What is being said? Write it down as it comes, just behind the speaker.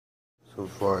So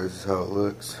far, this is how it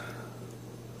looks.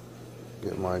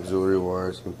 Get my auxiliary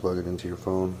wires, you can plug it into your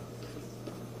phone.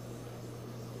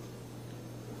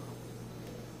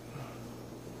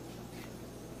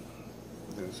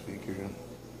 The speaker.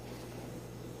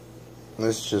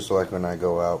 This is just like when I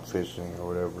go out fishing or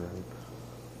whatever, and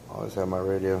I always have my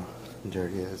radio.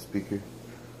 Jerry has a speaker.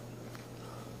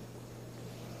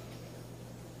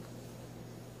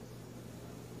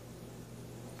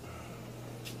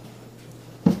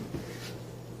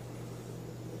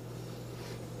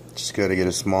 Just got to get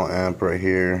a small amp right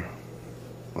here,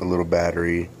 a little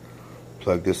battery,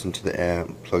 plug this into the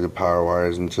amp, plug the power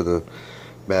wires into the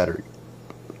battery,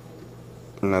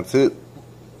 and that's it.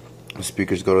 The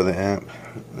speakers go to the amp,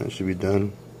 and it should be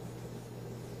done.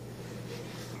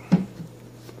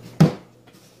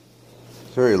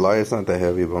 It's very light, it's not that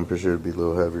heavy, but I'm pretty sure it'd be a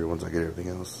little heavier once I get everything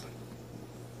else.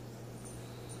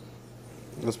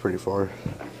 That's pretty far.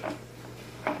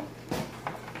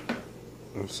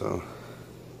 So,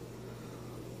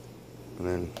 and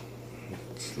then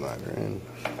slide her in.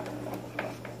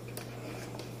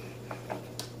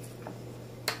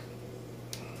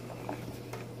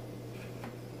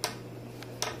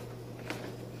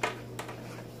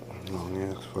 Long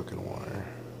ass fucking wire.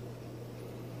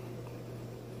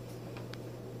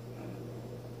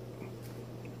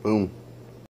 Boom.